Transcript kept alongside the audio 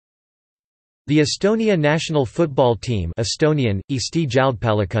The Estonia national football team Estonian, Eesti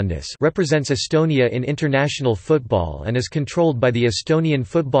Jalgpallikondus represents Estonia in international football and is controlled by the Estonian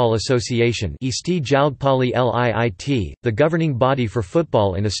Football Association Eesti Jalgpalli Liit, the governing body for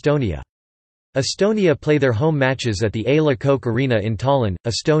football in Estonia. Estonia play their home matches at the Aila Coke Arena in Tallinn,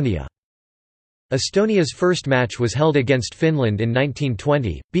 Estonia. Estonia's first match was held against Finland in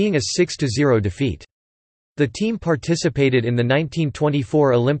 1920, being a 6-0 defeat. The team participated in the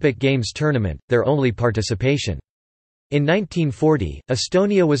 1924 Olympic Games tournament, their only participation. In 1940,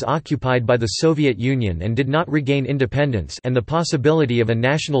 Estonia was occupied by the Soviet Union and did not regain independence and the possibility of a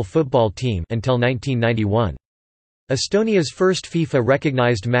national football team until 1991. Estonia's first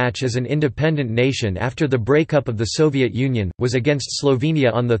FIFA-recognized match as an independent nation after the breakup of the Soviet Union, was against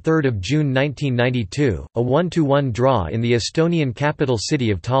Slovenia on 3 June 1992, a 1-1 draw in the Estonian capital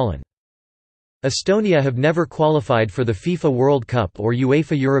city of Tallinn. Estonia have never qualified for the FIFA World Cup or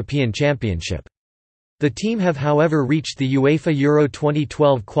UEFA European Championship. The team have however reached the UEFA Euro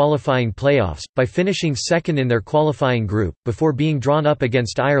 2012 qualifying playoffs, by finishing second in their qualifying group, before being drawn up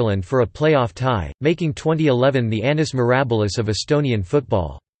against Ireland for a playoff tie, making 2011 the annus mirabilis of Estonian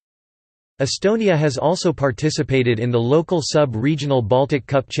football. Estonia has also participated in the local sub-regional Baltic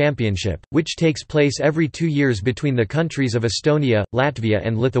Cup Championship, which takes place every 2 years between the countries of Estonia, Latvia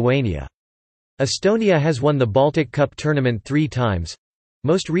and Lithuania. Estonia has won the Baltic Cup tournament 3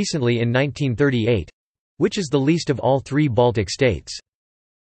 times—most recently in 1938—which is the least of all 3 Baltic states.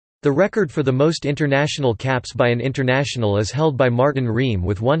 The record for the most international caps by an international is held by Martin Reim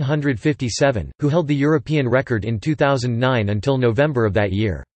with 157, who held the European record in 2009 until November of that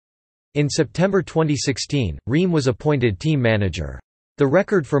year. In September 2016, Reim was appointed team manager. The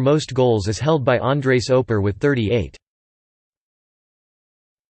record for most goals is held by Andres Oper with 38.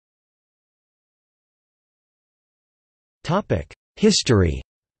 History.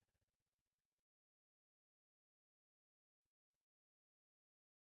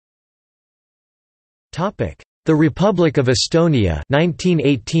 The Republic of Estonia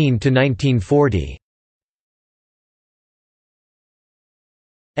 1918 to 1940.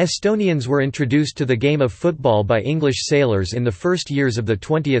 Estonians were introduced to the game of football by English sailors in the first years of the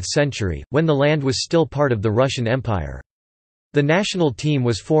 20th century, when the land was still part of the Russian Empire. The national team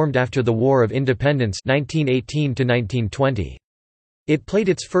was formed after the War of Independence 1918 to 1920. It played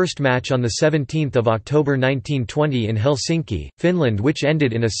its first match on 17 October 1920 in Helsinki, Finland, which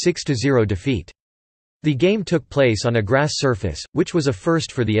ended in a 6-0 defeat. The game took place on a grass surface, which was a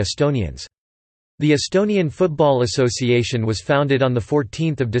first for the Estonians. The Estonian Football Association was founded on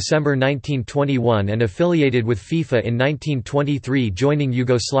 14 December 1921 and affiliated with FIFA in 1923, joining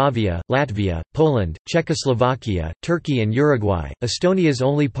Yugoslavia, Latvia, Poland, Czechoslovakia, Turkey and Uruguay. Estonia's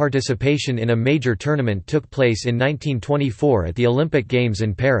only participation in a major tournament took place in 1924 at the Olympic Games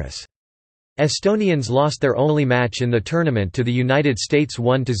in Paris. Estonians lost their only match in the tournament to the United States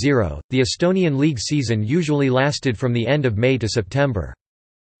 1-0. The Estonian league season usually lasted from the end of May to September.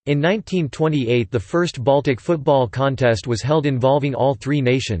 In 1928 the first Baltic football contest was held involving all 3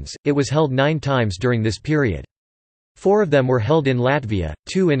 nations. It was held 9 times during this period. 4 of them were held in Latvia,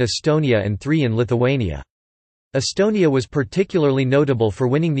 2 in Estonia and 3 in Lithuania. Estonia was particularly notable for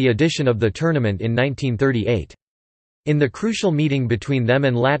winning the edition of the tournament in 1938. In the crucial meeting between them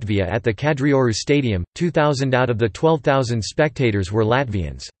and Latvia at the Kadrioru Stadium, 2,000 out of the 12,000 spectators were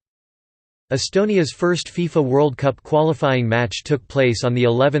Latvians. Estonia's first FIFA World Cup qualifying match took place on the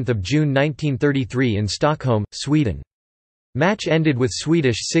 11th of June 1933 in Stockholm, Sweden. Match ended with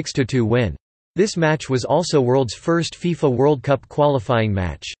Swedish 6-2 win. This match was also world's first FIFA World Cup qualifying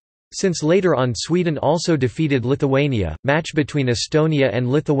match. Since later on Sweden also defeated Lithuania, match between Estonia and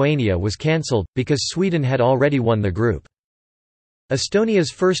Lithuania was cancelled, because Sweden had already won the group.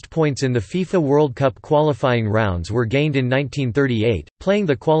 Estonia's first points in the FIFA World Cup qualifying rounds were gained in 1938, playing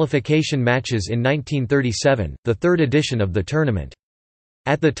the qualification matches in 1937, the third edition of the tournament.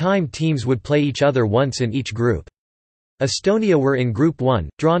 At the time teams would play each other once in each group. Estonia were in Group 1,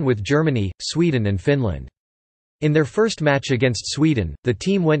 drawn with Germany, Sweden and Finland. In their first match against Sweden, the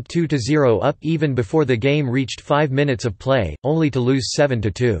team went 2-0 up even before the game reached 5 minutes of play, only to lose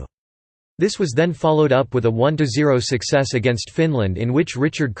 7-2. This was then followed up with a 1-0 success against Finland in which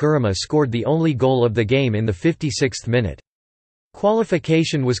Richard Kurima scored the only goal of the game in the 56th minute.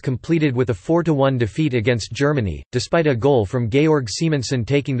 Qualification was completed with a 4-1 defeat against Germany, despite a goal from Georg Simonsen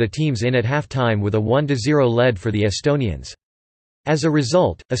taking the teams in at half-time with a 1-0 lead for the Estonians. As a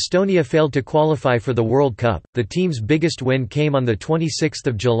result, Estonia failed to qualify for the World Cup. The team's biggest win came on 26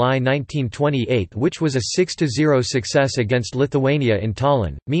 July 1928, which was a 6-0 success against Lithuania in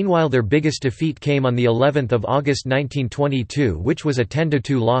Tallinn. Meanwhile, their biggest defeat came on the 11th of August 1922, which was a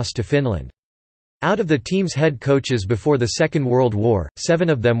 10-2 loss to Finland. Out of the team's head coaches before the Second World War, 7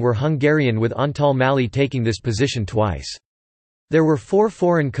 of them were Hungarian, with Antal Mali taking this position twice. There were 4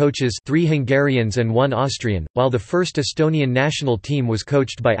 foreign coaches, 3 Hungarians and 1 Austrian, while the first Estonian national team was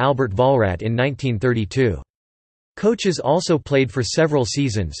coached by Albert Valrat in 1932. Coaches also played for several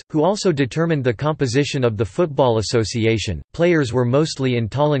seasons, who also determined the composition of the Football Association. Players were mostly in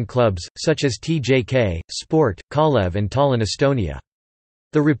Tallinn clubs, such as TJK, Sport, Kalev and Tallinn Estonia.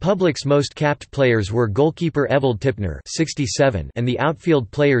 The Republic's most capped players were goalkeeper Evald Tipner (67) and the outfield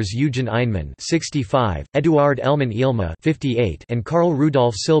players Eugen Einman (65), Eduard Elman Ilma (58), and Carl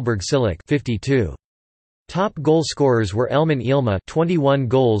Rudolf Silberg Silik (52). Top goal scorers were Elman Ilma, 21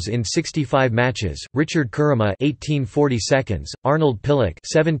 goals in 65 matches; Richard Kurama, 1840 seconds; Arnold Pillik,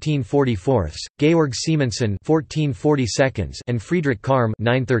 1744; Georg Siemensson, 1440 seconds; and Friedrich Karm,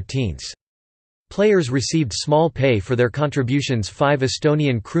 9/13. Players received small pay for their contributions, 5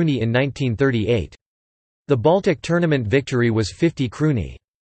 Estonian kruni in 1938. The Baltic tournament victory was 50 kruni.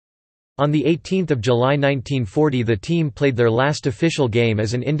 On 18 July 1940 the team played their last official game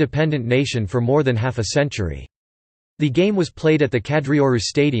as an independent nation for more than half a century. The game was played at the Kadrioru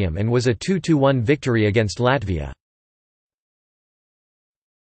Stadium and was a 2–1 victory against Latvia.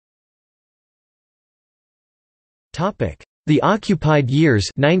 The occupied years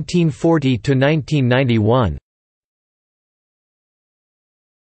 1940 to 1991.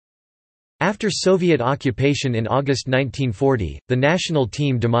 After Soviet occupation in August 1940, the national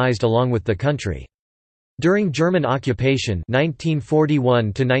team demised along with the country. During German occupation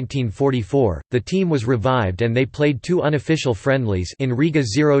 1941 to 1944, the team was revived and they played 2 unofficial friendlies, in Riga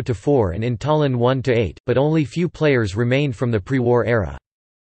 0–4 and in Tallinn 1–8, but only few players remained from the pre-war era.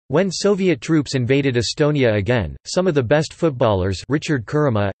 When Soviet troops invaded Estonia again, some of the best footballers, Richard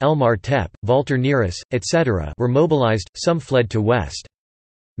Kurama, Elmar Tepp, Valter Neris, etc., were mobilized, some fled to West.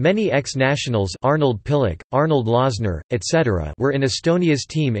 Many ex-nationals, Arnold Pillik, Arnold Losner, etc., were in Estonia's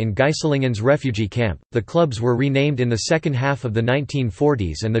team in Geiselingen's refugee camp. The clubs were renamed in the second half of the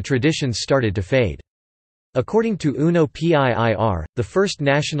 1940s and the traditions started to fade. According to Uno Piir, the first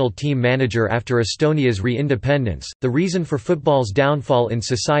national team manager after Estonia's re-independence, the reason for football's downfall in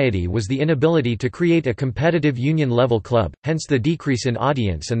society was the inability to create a competitive union-level club, hence the decrease in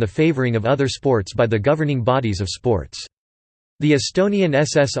audience and the favoring of other sports by the governing bodies of sports. The Estonian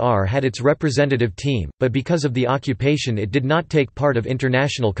SSR had its representative team, but because of the occupation it did not take part of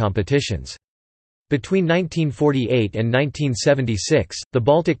international competitions. Between 1948 and 1976, the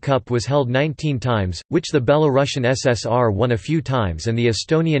Baltic Cup was held 19 times, which the Belarusian SSR won a few times and the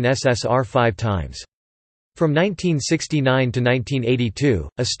Estonian SSR 5 times. From 1969 to 1982,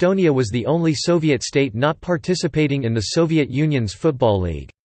 Estonia was the only Soviet state not participating in the Soviet Union's Football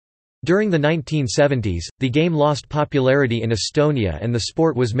League. During the 1970s, the game lost popularity in Estonia and the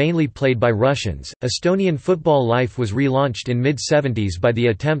sport was mainly played by Russians. Estonian football life was relaunched in mid-70s by the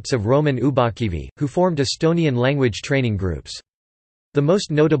attempts of Roman Ubakivi, who formed Estonian language training groups. The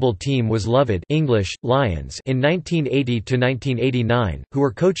most notable team was Lõvid (English, Lions) in 1980 to 1989, who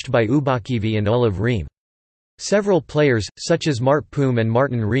were coached by Ubakivi and Olav Reim. Several players, such as Mart Poom and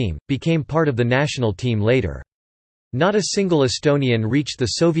Martin Reim, became part of the national team later. Not a single Estonian reached the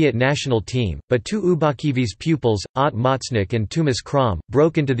Soviet national team, but 2 Ubakivi's pupils, Ott Motsnik and Tumas Kram,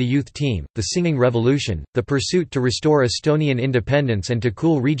 broke into the youth team. The Singing Revolution, the pursuit to restore Estonian independence and to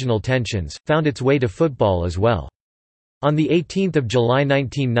cool regional tensions, found its way to football as well. On 18 July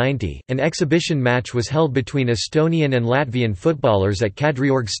 1990, an exhibition match was held between Estonian and Latvian footballers at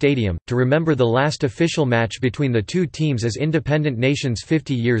Kadriorgu Stadium, to remember the last official match between the two teams as independent nations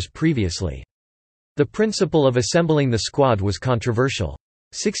 50 years previously. The principle of assembling the squad was controversial.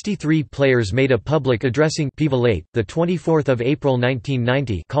 63 players made a public addressing Pivalate, 24 April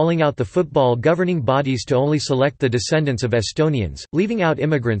 1990, calling out the football governing bodies to only select the descendants of Estonians, leaving out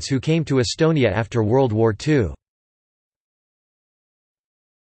immigrants who came to Estonia after World War II.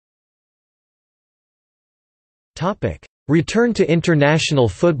 Return to international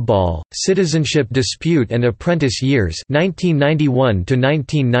football, citizenship dispute and apprentice years 1991 to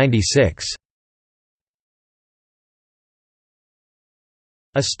 1996.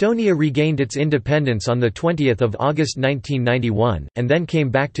 Estonia regained its independence on 20 August 1991, and then came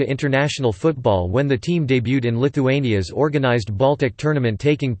back to international football when the team debuted in Lithuania's organised Baltic tournament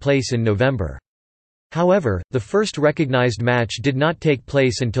taking place in November. However, the first recognized match did not take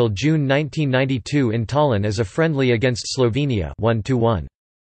place until June 1992 in Tallinn as a friendly against Slovenia 1–1.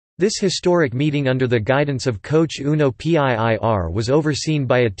 This historic meeting under the guidance of coach Uno Piir was overseen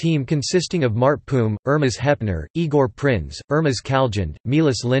by a team consisting of Mart Poom, Urmas Hepner, Igor Prins, Urmas Kaljand,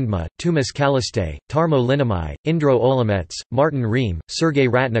 Milas Lindma, Tumas Kaliste, Tarmo Linnamai, Indro Olamets, Martin Ream, Sergei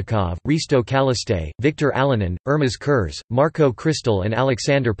Ratnikov, Risto Kaliste, Viktor Alanin, Urmas Kurz, Marko Kristal and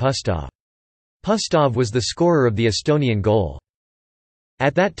Alexander Pustov. Pustov was the scorer of the Estonian goal.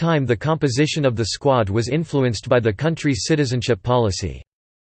 At that time the composition of the squad was influenced by the country's citizenship policy.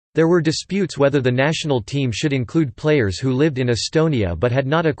 There were disputes whether the national team should include players who lived in Estonia but had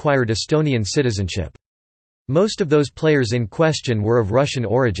not acquired Estonian citizenship. Most of those players in question were of Russian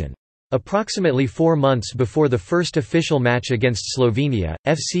origin. Approximately 4 months before the first official match against Slovenia,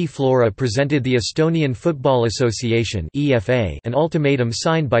 FC Flora presented the Estonian Football Association (EFA) an ultimatum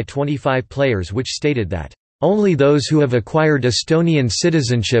signed by 25 players which stated that only those who have acquired Estonian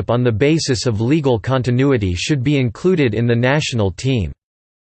citizenship on the basis of legal continuity should be included in the national team.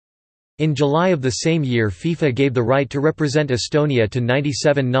 In July of the same year FIFA gave the right to represent Estonia to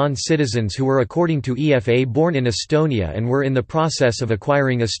 97 non-citizens who were according to EFA born in Estonia and were in the process of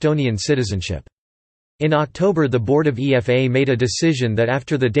acquiring Estonian citizenship. In October the board of EFA made a decision that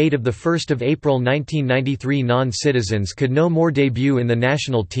after the date of 1 April 1993 non-citizens could no more debut in the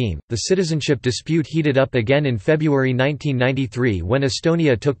national team. The citizenship dispute heated up again in February 1993 when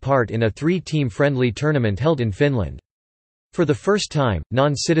Estonia took part in a 3-team friendly tournament held in Finland. For the first time,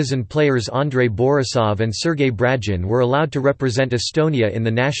 non-citizen players Andrei Borisov and Sergei Bragin were allowed to represent Estonia in the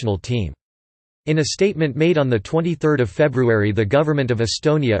national team. In a statement made on 23 February the government of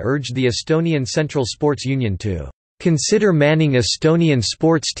Estonia urged the Estonian Central Sports Union to "consider manning Estonian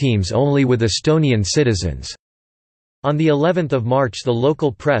sports teams only with Estonian citizens." On the 11th of March the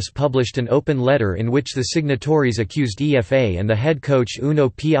local press published an open letter in which the signatories accused EFA and the head coach Uno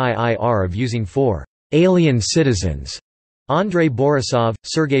Piir of using 4 alien citizens. Andrei Borisov,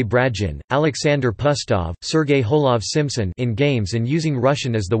 Sergei Bragin, Alexander Pustov, Sergei Holov-Simpson in games and using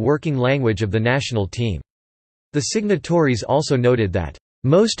Russian as the working language of the national team. The signatories also noted that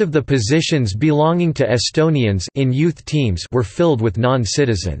most of the positions belonging to Estonians in youth teams were filled with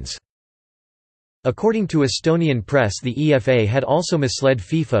non-citizens. According to Estonian press the EFA had also misled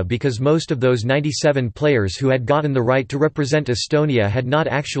FIFA because most of those 97 players who had gotten the right to represent Estonia had not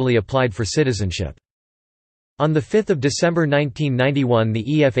actually applied for citizenship. On 5 December 1991 the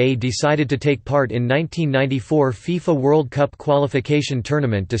EFA decided to take part in 1994 FIFA World Cup qualification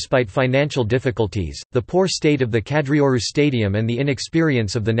tournament despite financial difficulties, the poor state of the Kadrioru Stadium and the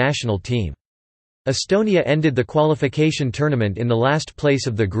inexperience of the national team. Estonia ended the qualification tournament in the last place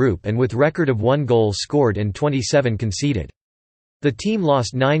of the group and with record of 1 goal scored and 27 conceded. The team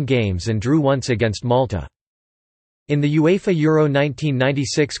lost 9 games and drew once against Malta. In the UEFA Euro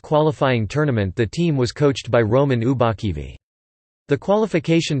 1996 qualifying tournament the team was coached by Roman Ubakivi. The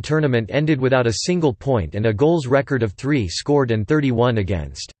qualification tournament ended without a single point and a goals record of 3 scored and 31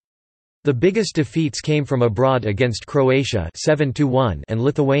 against. The biggest defeats came from abroad against Croatia 7-1 and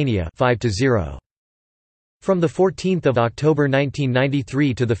Lithuania 5-0. From 14 October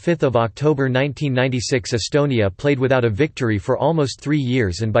 1993 to 5 October 1996 Estonia played without a victory for almost 3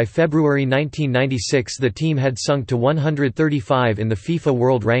 years and by February 1996 the team had sunk to 135 in the FIFA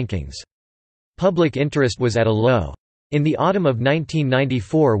World Rankings. Public interest was at a low. In the autumn of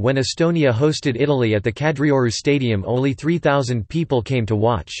 1994 when Estonia hosted Italy at the Kadrioru Stadium only 3,000 people came to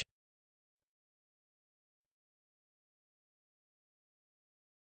watch.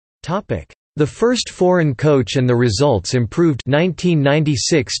 The first foreign coach and the results improved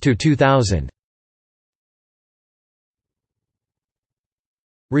 1996 to 2000.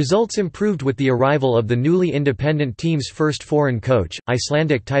 Results improved with the arrival of the newly independent team's first foreign coach,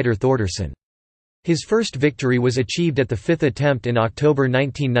 Icelandic Teitur Thordarson. His first victory was achieved at the 5th attempt in October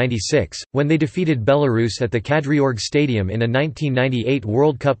 1996, when they defeated Belarus at the Kadriorg Stadium in a 1998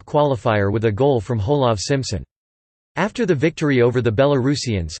 World Cup qualifier with a goal from Holov-Simpson. After the victory over the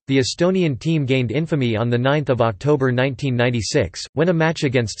Belarusians, the Estonian team gained infamy on 9 October 1996, when a match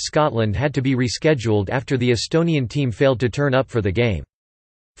against Scotland had to be rescheduled after the Estonian team failed to turn up for the game.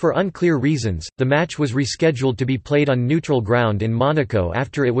 For unclear reasons, the match was rescheduled to be played on neutral ground in Monaco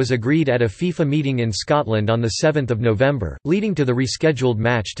after it was agreed at a FIFA meeting in Scotland on 7 November, leading to the rescheduled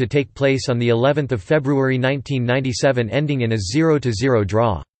match to take place on of February 1997 ending in a 0-0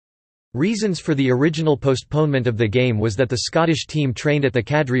 draw. Reasons for the original postponement of the game was that the Scottish team trained at the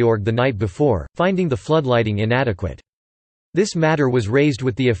Kadriorg the night before, finding the floodlighting inadequate. This matter was raised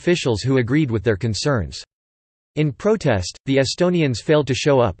with the officials who agreed with their concerns. In protest, the Estonians failed to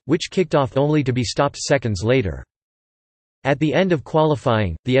show up, which kicked off only to be stopped seconds later. At the end of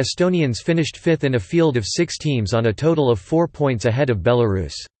qualifying, the Estonians finished 5th in a field of 6 teams on a total of 4 points ahead of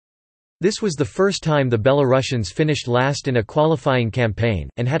Belarus. This was the first time the Belarusians finished last in a qualifying campaign,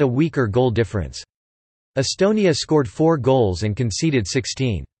 and had a weaker goal difference. Estonia scored 4 goals and conceded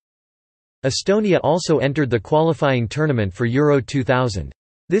 16. Estonia also entered the qualifying tournament for Euro 2000.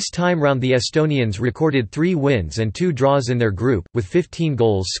 This time round the Estonians recorded 3 wins and 2 draws in their group, with 15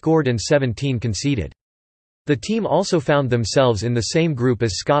 goals scored and 17 conceded. The team also found themselves in the same group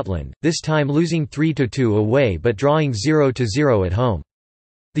as Scotland, this time losing 3–2 away but drawing 0–0 at home.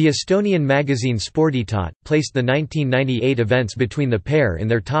 The Estonian magazine Sporditat placed the 1998 events between the pair in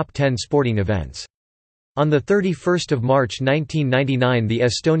their top 10 sporting events. On 31 March 1999 the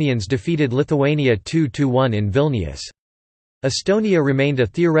Estonians defeated Lithuania 2–1 in Vilnius. Estonia remained a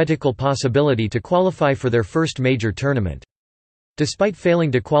theoretical possibility to qualify for their first major tournament. Despite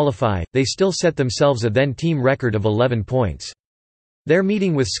failing to qualify, they still set themselves a then-team record of 11 points. Their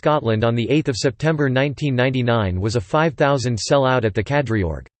meeting with Scotland on 8 September 1999 was a 5,000 sell-out at the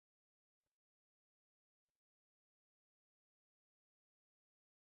Kadriorg.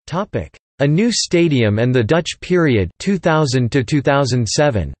 A new stadium and the Dutch period 2000 to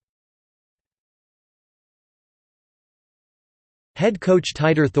 2007. Head coach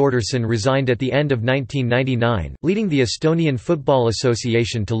Teitur Thordarson resigned at the end of 1999, leading the Estonian Football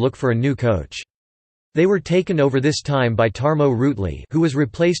Association to look for a new coach. They were taken over this time by Tarmo Rüütli, who was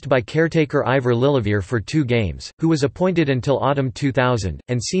replaced by caretaker Ivor Lillavere for 2 games, who was appointed until autumn 2000,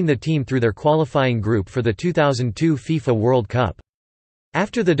 and seen the team through their qualifying group for the 2002 FIFA World Cup.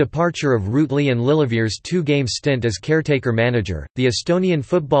 After the departure of Rüütli and Lillavere's 2-game stint as caretaker manager, the Estonian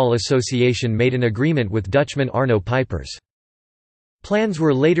Football Association made an agreement with Dutchman Arno Pijpers. Plans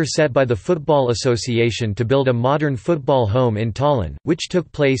were later set by the Football Association to build a modern football home in Tallinn, which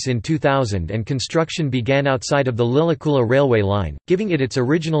took place in 2000, and construction began outside of the Lilleküla railway line, giving it its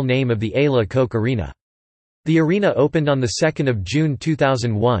original name of the Aila Coke Arena. The arena opened on 2 June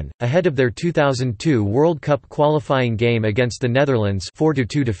 2001, ahead of their 2002 World Cup qualifying game against the Netherlands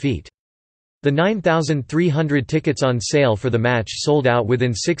 4–2 defeat. The 9,300 tickets on sale for the match sold out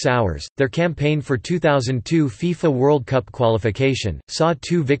within 6 hours. Their campaign for 2002 FIFA World Cup qualification saw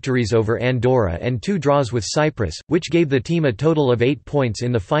 2 victories over Andorra and 2 draws with Cyprus, which gave the team a total of 8 points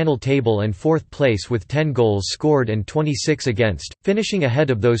in the final table and 4th place with 10 goals scored and 26 against, finishing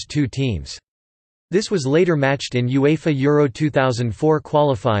ahead of those 2 teams. This was later matched in UEFA Euro 2004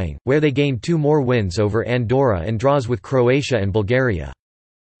 qualifying, where they gained 2 more wins over Andorra and draws with Croatia and Bulgaria.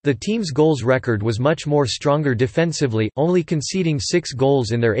 The team's goals record was much more stronger defensively, only conceding 6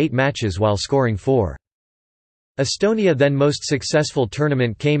 goals in their 8 matches while scoring 4. Estonia's then most successful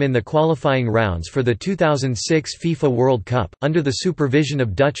tournament came in the qualifying rounds for the 2006 FIFA World Cup, under the supervision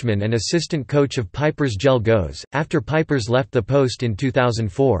of Dutchman and assistant coach of Pijpers Jelle Goes, after Pijpers left the post in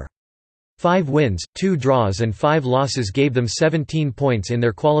 2004. 5 wins, 2 draws and 5 losses gave them 17 points in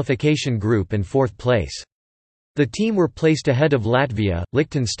their qualification group and 4th place. The team were placed ahead of Latvia,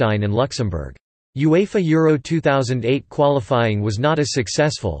 Liechtenstein and Luxembourg. UEFA Euro 2008 qualifying was not as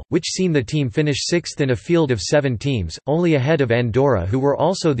successful, which seen the team finish 6th in a field of 7 teams, only ahead of Andorra, who were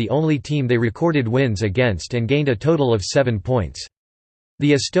also the only team they recorded wins against and gained a total of 7 points.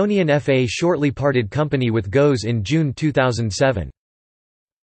 The Estonian FA shortly parted company with Goes in June 2007.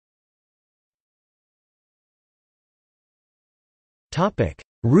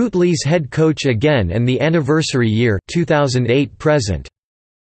 Rüütli's head coach again and the anniversary year 2008 present.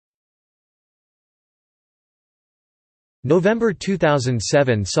 November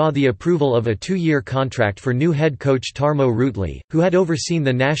 2007 saw the approval of a 2-year contract for new head coach Tarmo Rüütli, who had overseen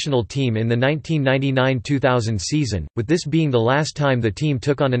the national team in the 1999–2000 season, with this being the last time the team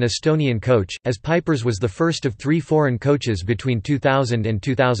took on an Estonian coach, as Pijpers was the first of 3 foreign coaches between 2000 and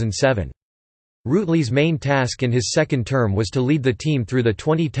 2007. Rüütli's main task in his second term was to lead the team through the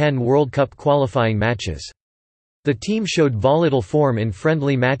 2010 World Cup qualifying matches. The team showed volatile form in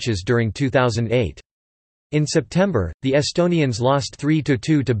friendly matches during 2008. In September, the Estonians lost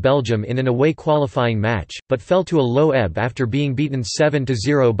 3–2 to Belgium in an away qualifying match, but fell to a low ebb after being beaten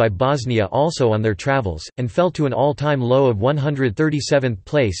 7–0 by Bosnia also on their travels, and fell to an all-time low of 137th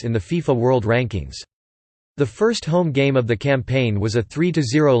place in the FIFA World Rankings. The first home game of the campaign was a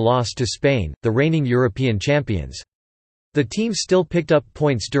 3–0 loss to Spain, the reigning European champions. The team still picked up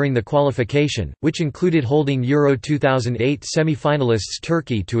points during the qualification, which included holding Euro 2008 semi-finalists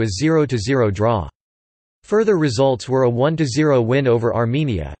Turkey to a 0–0 draw. Further results were a 1–0 win over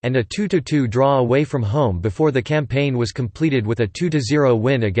Armenia, and a 2–2 draw away from home before the campaign was completed with a 2–0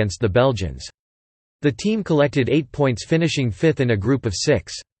 win against the Belgians. The team collected 8 points, finishing 5th in a group of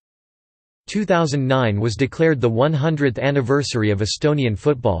 6. 2009 was declared the 100th anniversary of Estonian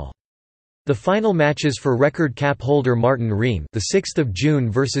football. The final matches for record cap holder Martin Ream, the 6th of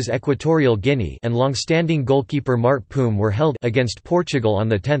June versus Equatorial Guinea, and long-standing goalkeeper Mart Poom were held against Portugal on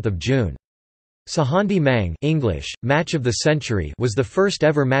the 10th of June. Sahandi Mang English, Match of the Century was the first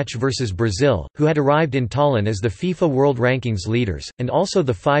ever match versus Brazil, who had arrived in Tallinn as the FIFA World Rankings leaders, and also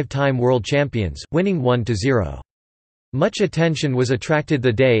the five-time world champions, winning 1-0. Much attention was attracted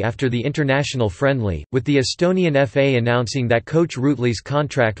the day after the international friendly, with the Estonian FA announcing that coach Rüütli's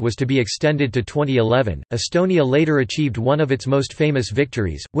contract was to be extended to 2011. Estonia later achieved one of its most famous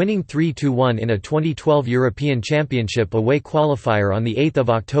victories, winning 3-1 in a 2012 European Championship away qualifier on 8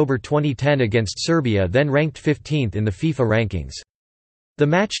 October 2010 against Serbia, then ranked 15th in the FIFA rankings. The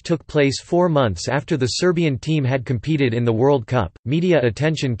match took place 4 months after the Serbian team had competed in the World Cup. Media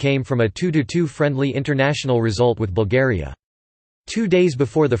attention came from a 2-2 friendly international result with Bulgaria. 2 days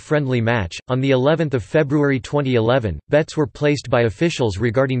before the friendly match, on the 11th of February 2011, bets were placed by officials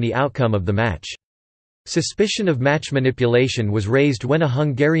regarding the outcome of the match. Suspicion of match manipulation was raised when a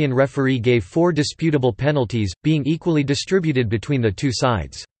Hungarian referee gave 4 disputable penalties, being equally distributed between the two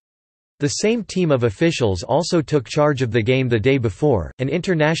sides. The same team of officials also took charge of the game the day before, an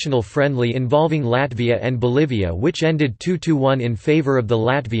international friendly involving Latvia and Bolivia, which ended 2-1 in favor of the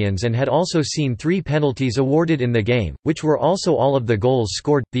Latvians, and had also seen 3 penalties awarded in the game, which were also all of the goals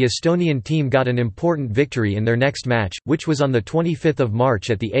scored. The Estonian team got an important victory in their next match, which was on 25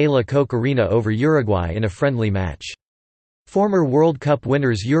 March at the A. Coque Arena over Uruguay in a friendly match. Former World Cup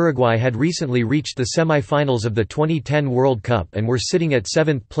winners Uruguay had recently reached the semi-finals of the 2010 World Cup and were sitting at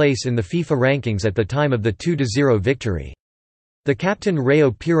 7th place in the FIFA rankings at the time of the 2-0 victory. The captain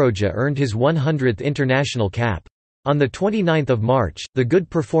Rayo Piroja earned his 100th international cap. On 29 March, the good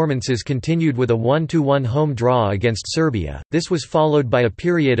performances continued with a 1-1 home draw against Serbia. This was followed by a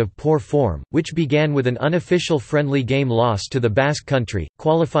period of poor form, which began with an unofficial friendly game loss to the Basque Country,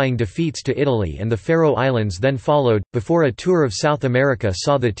 qualifying defeats to Italy and the Faroe Islands then followed, before a tour of South America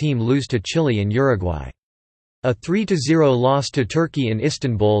saw the team lose to Chile and Uruguay. A 3-0 loss to Turkey in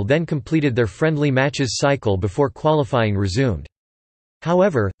Istanbul then completed their friendly matches cycle before qualifying resumed.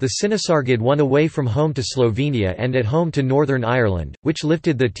 However, the Cinesargid won away from home to Slovenia and at home to Northern Ireland, which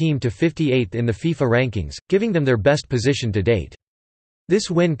lifted the team to 58th in the FIFA rankings, giving them their best position to date.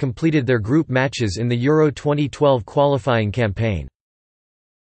 This win completed their group matches in the Euro 2012 qualifying campaign.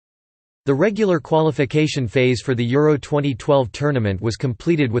 The regular qualification phase for the Euro 2012 tournament was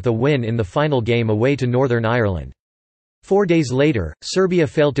completed with a win in the final game away to Northern Ireland. 4 days later, Serbia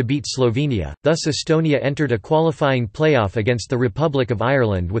failed to beat Slovenia, thus Estonia entered a qualifying playoff against the Republic of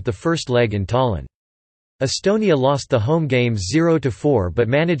Ireland with the first leg in Tallinn. Estonia lost the home games 0-4 but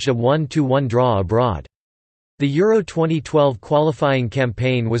managed a 1-1 draw abroad. The Euro 2012 qualifying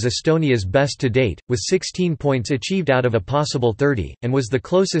campaign was Estonia's best to date, with 16 points achieved out of a possible 30, and was the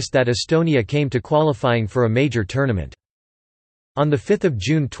closest that Estonia came to qualifying for a major tournament. On 5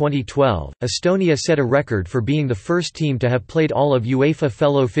 June 2012, Estonia set a record for being the first team to have played all of UEFA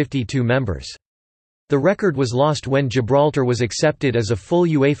fellow 52 members. The record was lost when Gibraltar was accepted as a full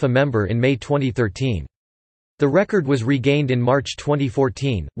UEFA member in May 2013. The record was regained in March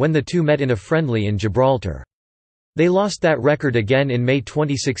 2014, when the two met in a friendly in Gibraltar. They lost that record again in May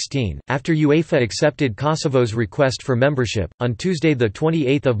 2016, after UEFA accepted Kosovo's request for membership. On Tuesday,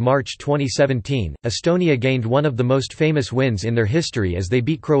 28 March 2017, Estonia gained one of the most famous wins in their history as they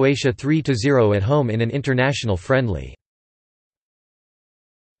beat Croatia 3-0 at home in an international friendly.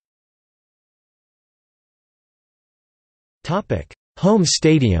 Home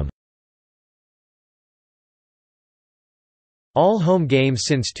stadium. All home games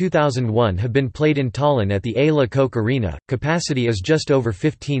since 2001 have been played in Tallinn at the A. Coque Arena, capacity is just over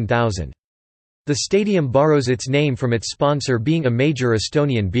 15,000. The stadium borrows its name from its sponsor being a major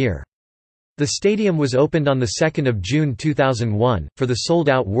Estonian beer. The stadium was opened on 2 June 2001, for the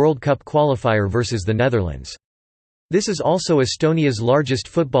sold-out World Cup qualifier versus the Netherlands. This is also Estonia's largest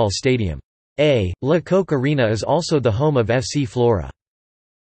football stadium. A. Coque Arena is also the home of FC Flora.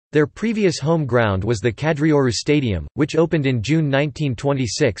 Their previous home ground was the Kadrioru Stadium, which opened in June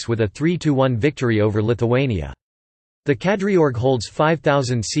 1926 with a 3-1 victory over Lithuania. The Kadriorg holds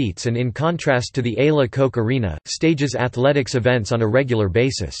 5,000 seats and, in contrast to the A. Coque Arena, stages athletics events on a regular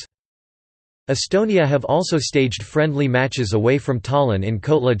basis. Estonia have also staged friendly matches away from Tallinn in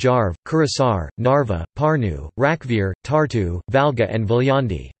Kohtla-Järve, Kuressaare, Narva, Pärnu, Rakvere, Tartu, Valga and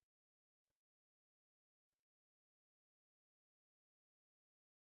Viljandi.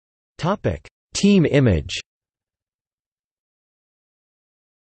 Team image.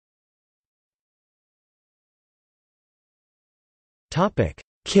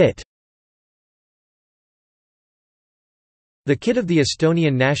 Kit. The kit of the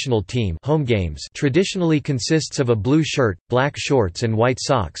Estonian national team home games traditionally consists of a blue shirt, black shorts and white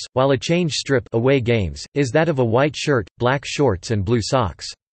socks, while a change strip away games is that of a white shirt, black shorts and blue socks.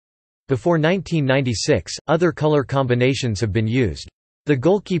 Before 1996, other color combinations have been used. The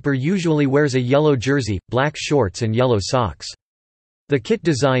goalkeeper usually wears a yellow jersey, black shorts and yellow socks. The kit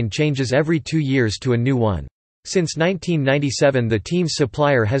design changes every 2 years to a new one. Since 1997 the team's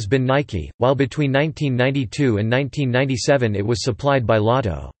supplier has been Nike, while between 1992 and 1997 it was supplied by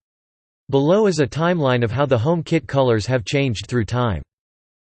Lotto. Below is a timeline of how the home kit colors have changed through time.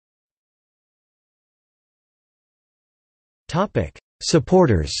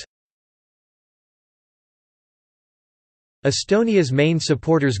 Supporters. Estonia's main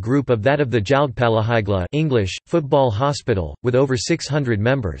supporters group of that of the Jalgpallihaigla English, football hospital, with over 600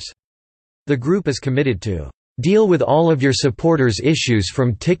 members. The group is committed to deal with all of your supporters' issues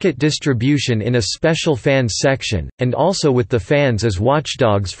from ticket distribution in a special fans section, and also with the fans as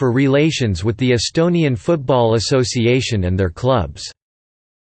watchdogs for relations with the Estonian Football Association and their clubs.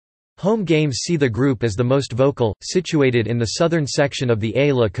 Home games see the group as the most vocal, situated in the southern section of the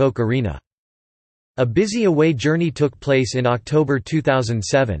A. La Coque Arena. A busy away journey took place in October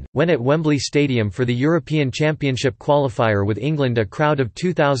 2007, when at Wembley Stadium for the European Championship qualifier with England a crowd of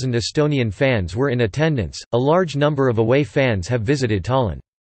 2,000 Estonian fans were in attendance. A large number of away fans have visited Tallinn.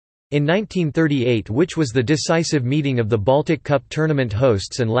 In 1938, which was the decisive meeting of the Baltic Cup tournament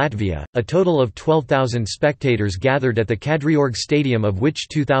hosts and Latvia, a total of 12,000 spectators gathered at the Kadriorg Stadium, of which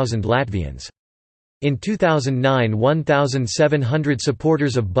 2,000 Latvians. In 2009, 1,700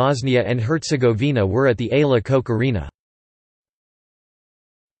 supporters of Bosnia and Herzegovina were at the A. La Coque Arena.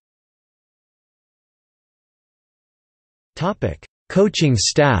 Coaching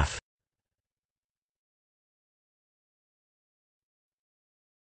staff.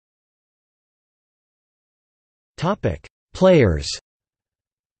 Players.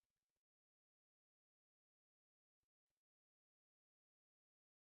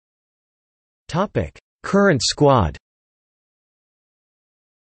 Current squad.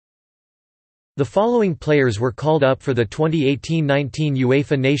 The following players were called up for the 2018-19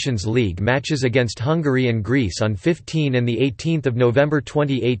 UEFA Nations League matches against Hungary and Greece on 15 and 18 November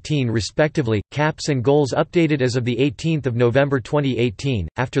 2018 respectively. Caps and goals updated as of 18 November 2018,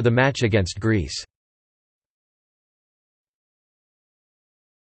 after the match against Greece.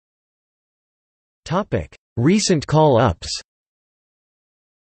 Recent call-ups.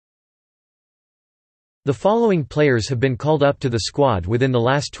 The following players have been called up to the squad within the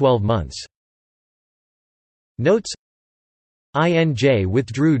last 12 months. Notes: INJ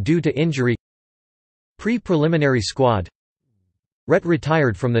withdrew due to injury. Pre-preliminary squad. Rett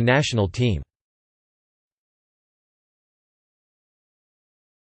retired from the national team.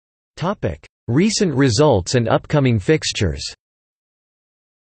 Recent results and upcoming fixtures.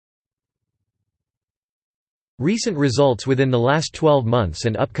 Recent results within the last 12 months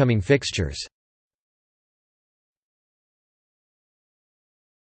and upcoming fixtures.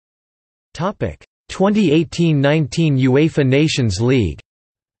 Topic: 2018-19 UEFA Nations League.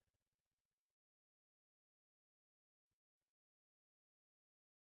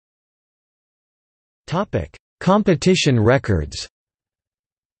 Topic: Competition records.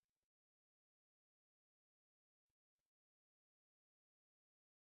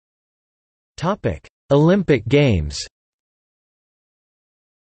 Topic: Olympic Games.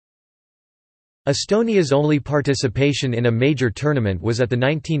 Estonia's only participation in a major tournament was at the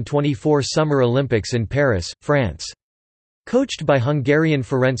 1924 Summer Olympics in Paris, France. Coached by Hungarian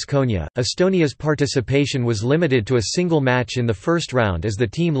Ferenc Konya, Estonia's participation was limited to a single match in the first round as the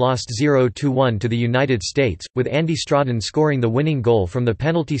team lost 0-1 to the United States, with Andy Stratton scoring the winning goal from the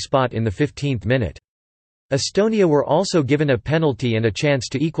penalty spot in the 15th minute. Estonia were also given a penalty and a chance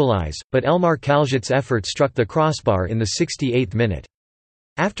to equalize, but Elmar Kaljut's effort struck the crossbar in the 68th minute.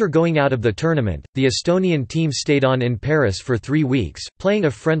 After going out of the tournament, the Estonian team stayed on in Paris for 3 weeks, playing a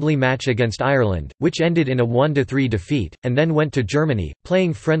friendly match against Ireland, which ended in a 1-3 defeat, and then went to Germany,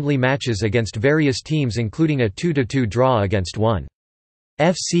 playing friendly matches against various teams including a 2-2 draw against 1.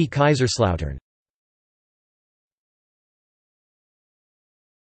 FC Kaiserslautern.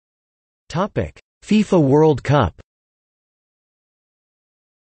 FIFA World Cup.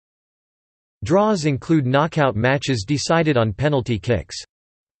 Draws include knockout matches decided on penalty kicks.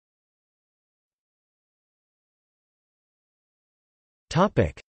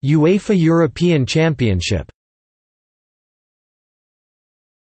 UEFA European Championship.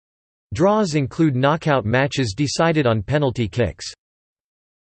 Draws include knockout matches decided on penalty kicks.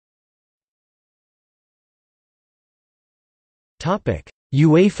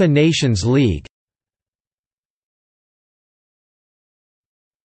 UEFA Nations League.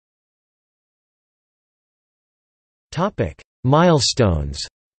 Milestones.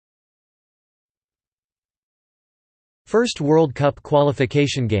 First World Cup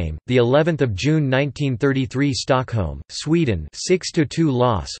qualification game, the 11th of June 1933, Stockholm, Sweden, 6-2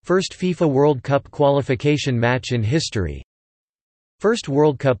 loss. First FIFA World Cup qualification match in history. First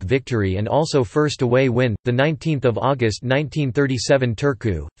World Cup victory and also first away win, the 19th of August 1937,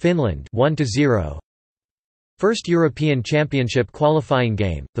 Turku, Finland, 1-0. First European Championship qualifying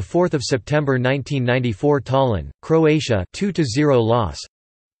game, the 4th of September 1994, Tallinn, Croatia, 2-0 loss.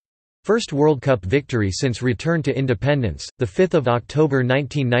 First World Cup victory since return to independence, the 5th of October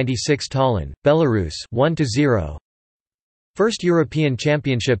 1996, Tallinn, Belarus, 1-0. First European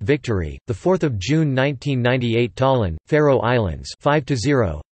Championship victory, the 4th of June 1998, Tallinn, Faroe Islands,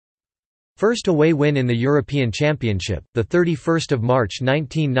 5-0. First away win in the European Championship, the 31st of March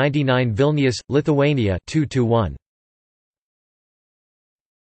 1999, Vilnius, Lithuania, 2-1.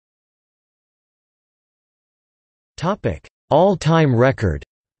 Topic: All-time record.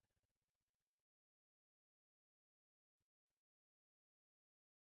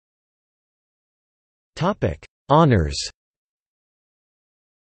 Topic: Honors.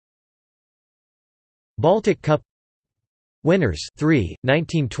 Baltic Cup winners 3,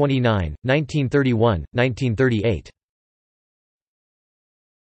 1929, 1931, 1938.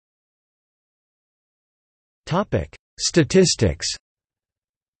 Topic: Statistics.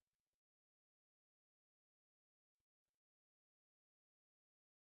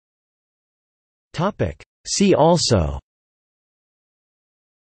 Topic: See also.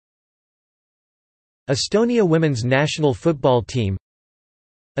 Estonia women's national football team,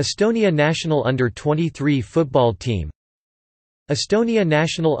 Estonia national under-23 football team, Estonia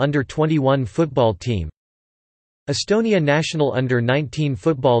national under-21 football team, Estonia national under-19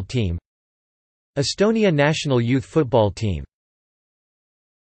 football team, Estonia national youth football team.